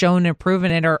haven't shown or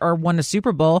proven it or won a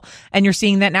Super Bowl. And you're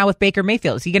seeing that now with Baker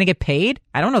Mayfield. Is he going to get paid?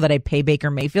 I don't know that I'd pay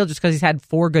Baker Mayfield just because he's had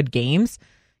 4 good games.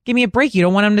 Give me a break. You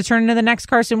don't want him to turn into the next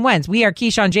Carson Wentz. We are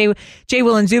Keyshawn, Jay,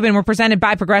 Will, and Zubin. We're presented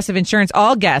by Progressive Insurance.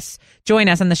 All guests join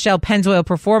us on the Shell Pennzoil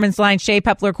Performance Line. Shae,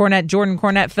 Pepler, Cornett, Jordan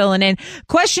Cornett filling in.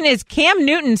 Question is, Cam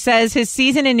Newton says his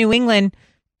season in New England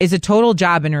is a total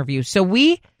job interview. So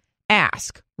we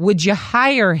ask, would you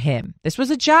hire him? This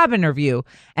was a job interview.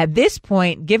 At this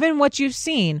point, given what you've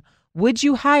seen, would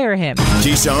you hire him?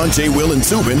 Keyshawn, Jay, Will, and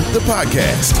Zubin, the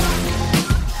podcast.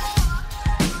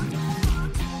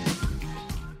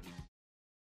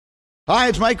 Hi,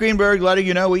 it's Mike Greenberg letting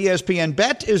you know ESPN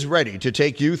Bet is ready to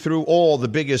take you through all the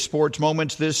biggest sports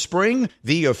moments this spring.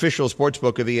 The official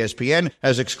sportsbook of ESPN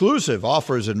has exclusive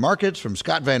offers and markets from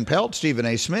Scott Van Pelt, Stephen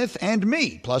A. Smith, and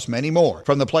me, plus many more.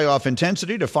 From the playoff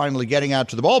intensity to finally getting out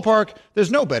to the ballpark,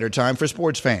 there's no better time for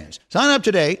sports fans. Sign up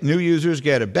today. New users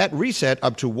get a bet reset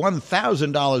up to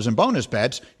 $1,000 in bonus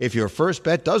bets if your first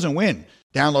bet doesn't win.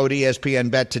 Download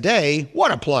ESPN Bet today.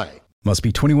 What a play. Must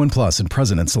be 21 plus and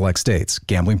present in select states.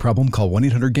 Gambling problem? Call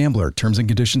 1-800-GAMBLER. Terms and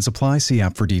conditions apply. See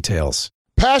app for details.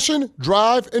 Passion,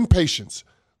 drive, and patience.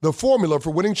 The formula for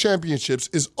winning championships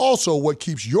is also what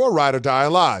keeps your ride or die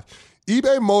alive.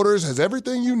 eBay Motors has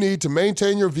everything you need to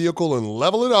maintain your vehicle and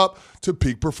level it up to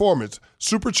peak performance.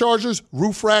 Superchargers,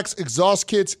 roof racks, exhaust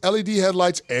kits, LED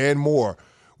headlights, and more.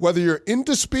 Whether you're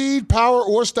into speed, power,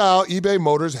 or style, eBay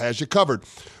Motors has you covered.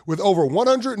 With over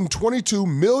 122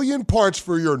 million parts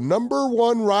for your number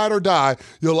one ride or die,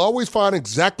 you'll always find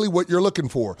exactly what you're looking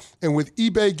for. And with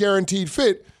eBay Guaranteed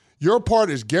Fit, your part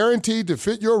is guaranteed to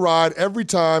fit your ride every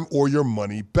time or your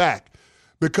money back.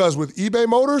 Because with eBay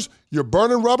Motors, you're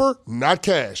burning rubber, not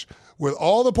cash. With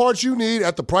all the parts you need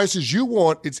at the prices you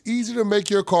want, it's easy to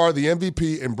make your car the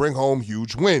MVP and bring home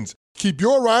huge wins. Keep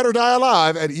your ride or die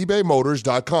alive at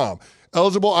ebaymotors.com.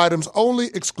 Eligible items only.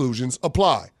 Exclusions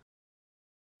apply.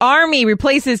 Army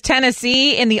replaces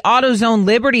Tennessee in the AutoZone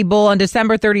Liberty Bowl on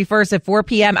December 31st at 4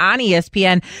 p.m. on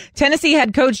ESPN. Tennessee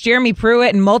head coach Jeremy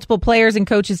Pruitt and multiple players and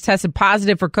coaches tested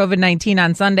positive for COVID-19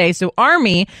 on Sunday. So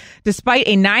Army, despite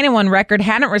a 9-1 record,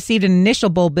 hadn't received an initial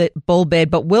bowl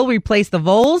bid, but will replace the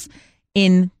Vols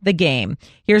in the game.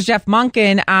 Here's Jeff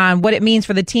Monken on what it means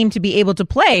for the team to be able to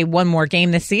play one more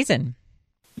game this season.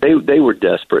 They were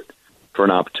desperate for an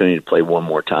opportunity to play one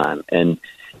more time, and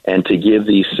to give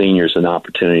these seniors an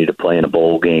opportunity to play in a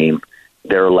bowl game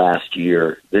their last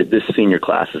year. This senior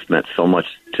class has meant so much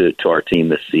to our team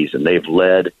this season. They've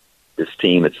led this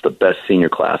team. It's the best senior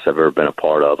class I've ever been a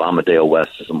part of. Amadeo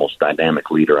West is the most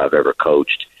dynamic leader I've ever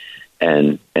coached.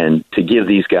 And to give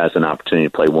these guys an opportunity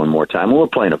to play one more time, we're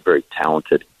playing a very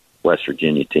talented West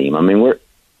Virginia team. I mean,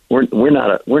 we're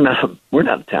not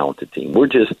a talented team.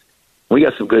 We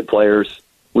got some good players.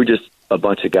 We're just a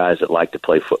bunch of guys that like to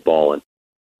play football. And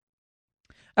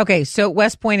okay, so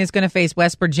West Point is going to face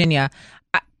West Virginia.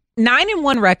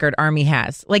 9-1 record Army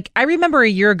has. Like, I remember a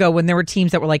year ago when there were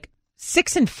teams that were like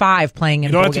 6-5 playing in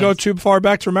You don't have to go too far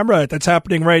back to remember that. That's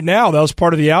happening right now. That was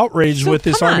part of the outrage with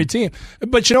this Army team.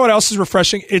 But you know what else is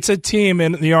refreshing? It's a team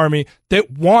in the Army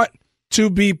that want to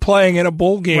be playing in a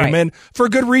bowl game. Right. And for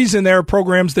good reason, there are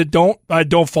programs that don't. I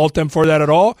don't fault them for that at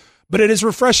all. But it is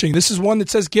refreshing. This is one that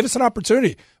says, give us an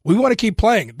opportunity. We want to keep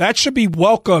playing. That should be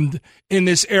welcomed in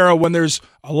this era when there's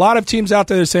a lot of teams out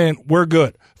there that are saying, we're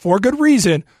good. For good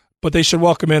reason, but they should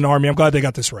welcome in Army. I'm glad they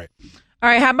got this right. All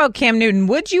right, how about Cam Newton?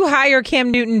 Would you hire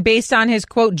Cam Newton based on his,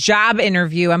 quote, job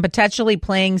interview on potentially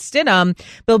playing Stidham?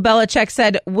 Bill Belichick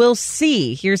said, we'll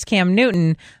see. Here's Cam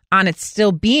Newton on it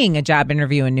still being a job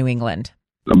interview in New England.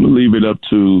 I'm going to leave it up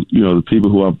to, the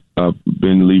people who I've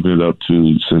been leaving it up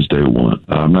to since day one.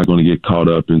 I'm not going to get caught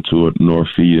up into it nor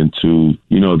feed into,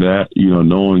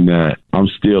 knowing that I'm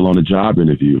still on a job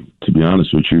interview, to be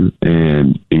honest with you.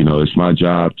 And, it's my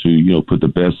job to, put the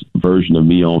best version of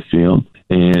me on film.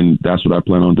 And that's what I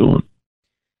plan on doing.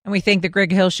 And we thank the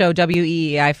Greg Hill Show,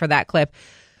 WEEI, for that clip.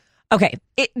 Okay,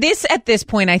 this at this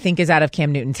point, I think, is out of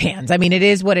Cam Newton's hands. I mean, it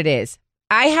is what it is.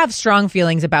 I have strong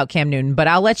feelings about Cam Newton, but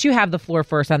I'll let you have the floor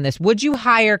first on this. Would you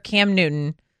hire Cam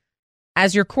Newton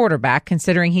as your quarterback,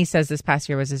 considering he says this past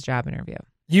year was his job interview?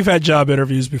 You've had job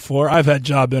interviews before. I've had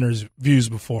job interviews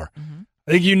before. Mm-hmm.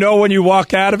 I think when you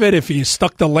walk out of it if you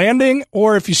stuck the landing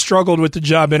or if you struggled with the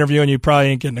job interview and you probably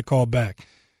ain't getting a call back.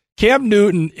 Cam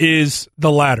Newton is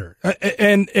the latter.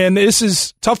 And this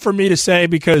is tough for me to say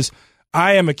because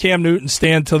I am a Cam Newton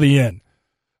stan till the end.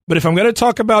 But if I'm going to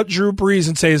talk about Drew Brees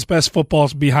and say his best football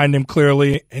is behind him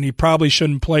clearly, and he probably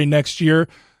shouldn't play next year,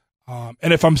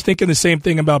 and if I'm thinking the same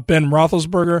thing about Ben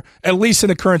Roethlisberger, at least in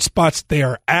the current spots they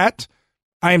are at,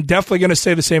 I am definitely going to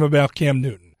say the same about Cam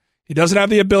Newton. He doesn't have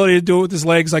the ability to do it with his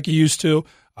legs like he used to.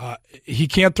 He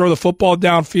can't throw the football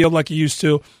downfield like he used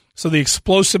to, so the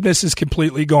explosiveness is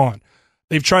completely gone.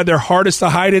 They've tried their hardest to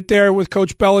hide it there with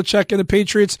Coach Belichick and the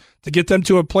Patriots to get them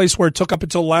to a place where it took up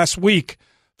until last week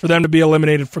for them to be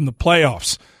eliminated from the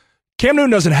playoffs. Cam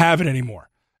Newton doesn't have it anymore.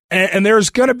 And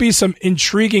there's going to be some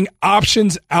intriguing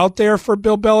options out there for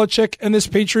Bill Belichick and this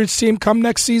Patriots team come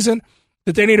next season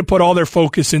that they need to put all their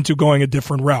focus into going a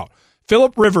different route.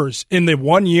 Phillip Rivers in the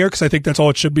 1 year, because I think that's all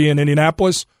it should be in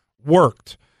Indianapolis,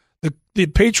 worked. The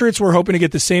Patriots were hoping to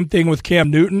get the same thing with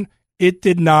Cam Newton. It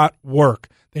did not work.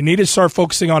 They need to start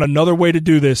focusing on another way to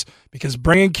do this because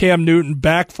bringing Cam Newton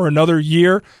back for another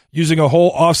year, using a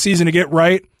whole offseason to get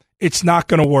right, it's not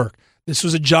going to work. This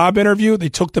was a job interview. They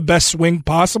took the best swing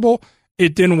possible.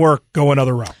 It didn't work. Go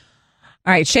another route.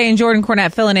 All right, Shae and Jordan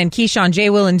Cornette filling in. Keyshawn, J.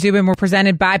 Will, and Zubin were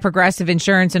presented by Progressive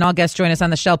Insurance, and all guests join us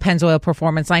on the Shell Pennzoil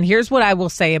Performance Line. Here's what I will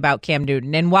say about Cam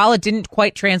Newton. And while it didn't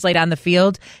quite translate on the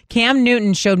field, Cam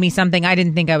Newton showed me something I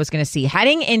didn't think I was going to see.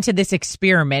 Heading into this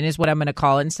experiment is what I'm going to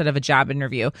call it instead of a job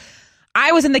interview.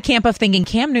 I was in the camp of thinking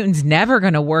Cam Newton's never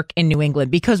going to work in New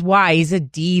England because why? He's a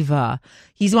diva.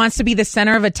 He wants to be the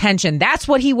center of attention. That's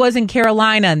what he was in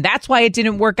Carolina, and that's why it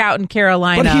didn't work out in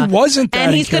Carolina. But he wasn't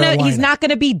that and Carolina. He's not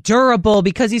going to be durable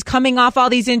because he's coming off all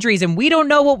these injuries, and we don't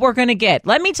know what we're going to get.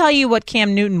 Let me tell you what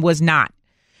Cam Newton was not.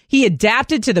 He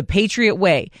adapted to the Patriot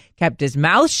way, kept his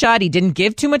mouth shut. He didn't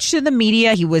give too much to the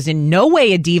media. He was in no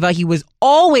way a diva. He was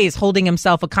always holding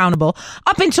himself accountable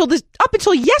up until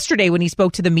yesterday when he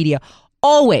spoke to the media.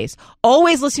 Always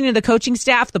listening to the coaching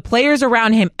staff. The players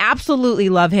around him absolutely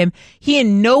love him. He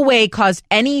in no way caused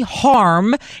any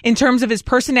harm in terms of his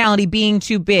personality being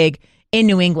too big in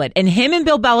New England. And him and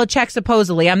Bill Belichick,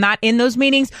 supposedly, I'm not in those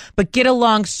meetings, but get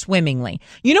along swimmingly.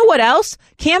 You know what else?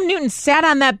 Cam Newton sat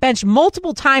on that bench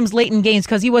multiple times late in games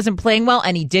because he wasn't playing well,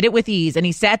 and he did it with ease. And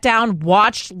he sat down,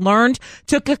 watched, learned,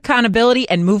 took accountability,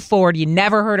 and moved forward. You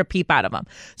never heard a peep out of him.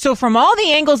 So from all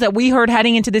the angles that we heard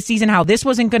heading into the season, how this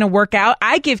wasn't going to work out,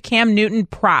 I give Cam Newton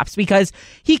props because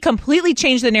he completely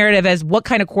changed the narrative as what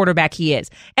kind of quarterback he is.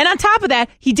 And on top of that,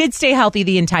 he did stay healthy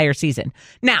the entire season.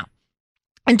 Now,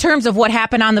 in terms of what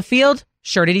happened on the field,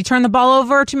 sure, did he turn the ball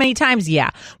over too many times?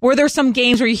 Yeah. Were there some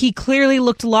games where he clearly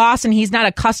looked lost and he's not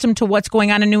accustomed to what's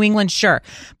going on in New England? Sure.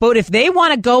 But if they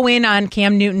want to go in on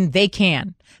Cam Newton, they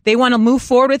can. They want to move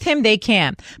forward with him, they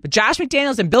can. But Josh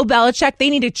McDaniels and Bill Belichick, they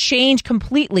need to change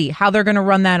completely how they're going to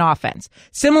run that offense.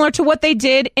 Similar to what they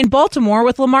did in Baltimore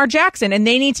with Lamar Jackson, and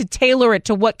they need to tailor it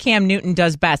to what Cam Newton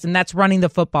does best, and that's running the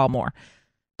football more.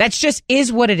 That's just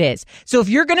is what it is. So if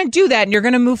you're going to do that and you're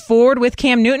going to move forward with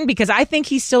Cam Newton, because I think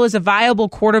he still is a viable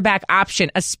quarterback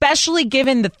option, especially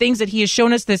given the things that he has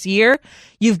shown us this year,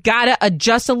 you've got to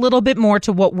adjust a little bit more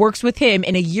to what works with him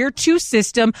in a year 2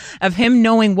 system of him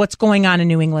knowing what's going on in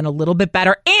New England a little bit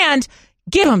better, and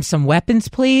give him some weapons,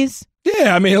 please.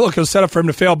 Yeah, I mean, look, it was set up for him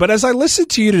to fail. But as I listened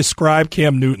to you describe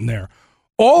Cam Newton there,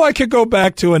 all I could go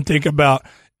back to and think about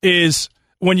is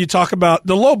when you talk about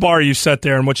the low bar you set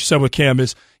there and what you said with Cam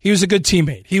is he was a good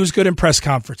teammate. He was good in press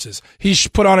conferences. He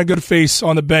put on a good face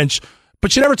on the bench,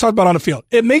 but you never talk about on the field.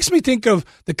 It makes me think of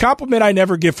the compliment I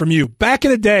never get from you. Back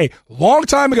in the day, long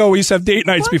time ago, we used to have date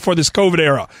nights before this COVID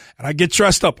era, and I get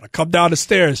dressed up, and I come down the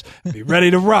stairs, be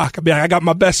ready to rock. I'd be like, I got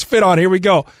my best fit on. Here we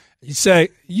go. You say,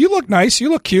 you look nice.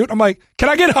 You look cute. I'm like, can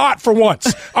I get hot for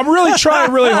once? I'm really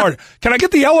trying really hard. Can I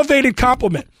get the elevated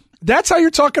compliment? That's how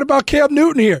you're talking about Cam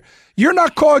Newton here. You're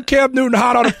not calling Cam Newton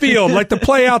hot on the field like the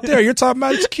play out there. You're talking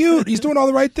about it's cute. He's doing all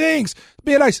the right things.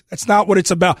 Being nice. That's not what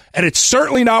it's about. And it's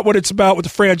certainly not what it's about with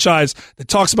the franchise that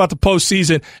talks about the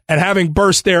postseason and having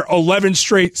burst their 11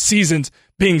 straight seasons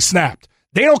being snapped.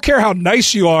 They don't care how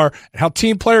nice you are and how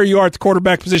team player you are at the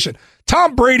quarterback position.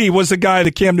 Tom Brady was the guy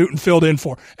that Cam Newton filled in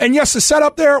for. And yes, the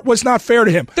setup there was not fair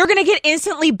to him. They're going to get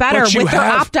instantly better with their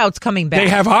opt-outs coming back. They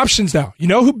have options now. You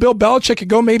know who Bill Belichick could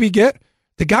go maybe get?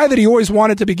 The guy that he always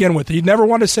wanted to begin with. He never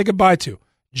wanted to say goodbye to.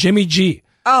 Jimmy G.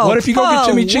 Oh, what if you go get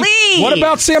Jimmy G? What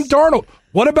about Sam Darnold?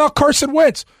 What about Carson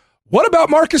Wentz? What about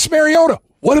Marcus Mariota?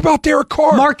 What about Derek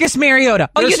Carr? Marcus Mariota.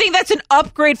 Oh, you think that's an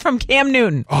upgrade from Cam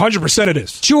Newton? 100% it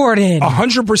is. Jordan.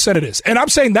 100% it is. And I'm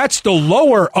saying that's the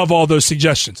lower of all those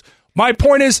suggestions. My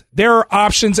point is there are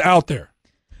options out there.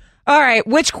 All right,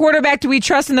 which quarterback do we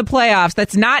trust in the playoffs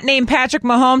that's not named Patrick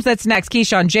Mahomes? That's next.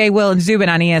 Keyshawn, Jay, Will, and Zubin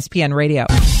on ESPN Radio.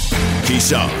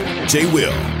 Keyshawn, Jay,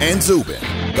 Will, and Zubin,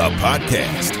 the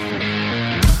podcast.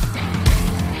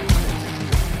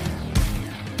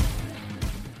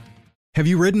 Have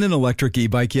you ridden an electric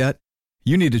e-bike yet?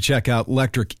 You need to check out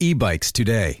Electric E-Bikes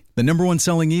today, the #1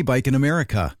 selling e-bike in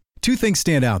America. 2 things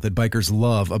stand out that bikers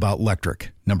love about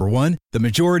Electric. Number 1, the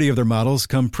majority of their models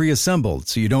come pre-assembled,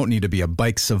 so you don't need to be a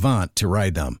bike savant to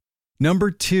ride them. Number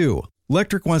 2,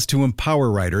 Electric wants to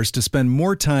empower riders to spend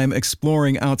more time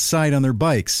exploring outside on their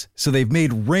bikes, so they've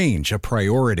made range a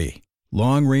priority.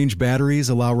 Long-range batteries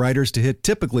allow riders to hit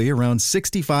typically around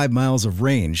 65 miles of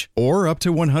range, or up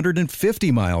to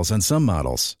 150 miles on some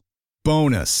models.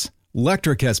 Bonus,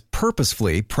 Electric has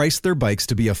purposefully priced their bikes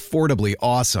to be affordably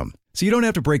awesome, so you don't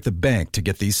have to break the bank to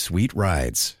get these sweet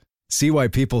rides. See why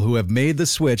people who have made the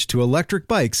switch to electric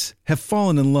bikes have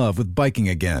fallen in love with biking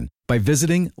again by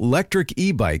visiting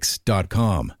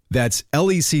electricebikes.com. That's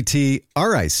LECTRIC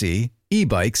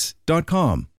ebikes.com.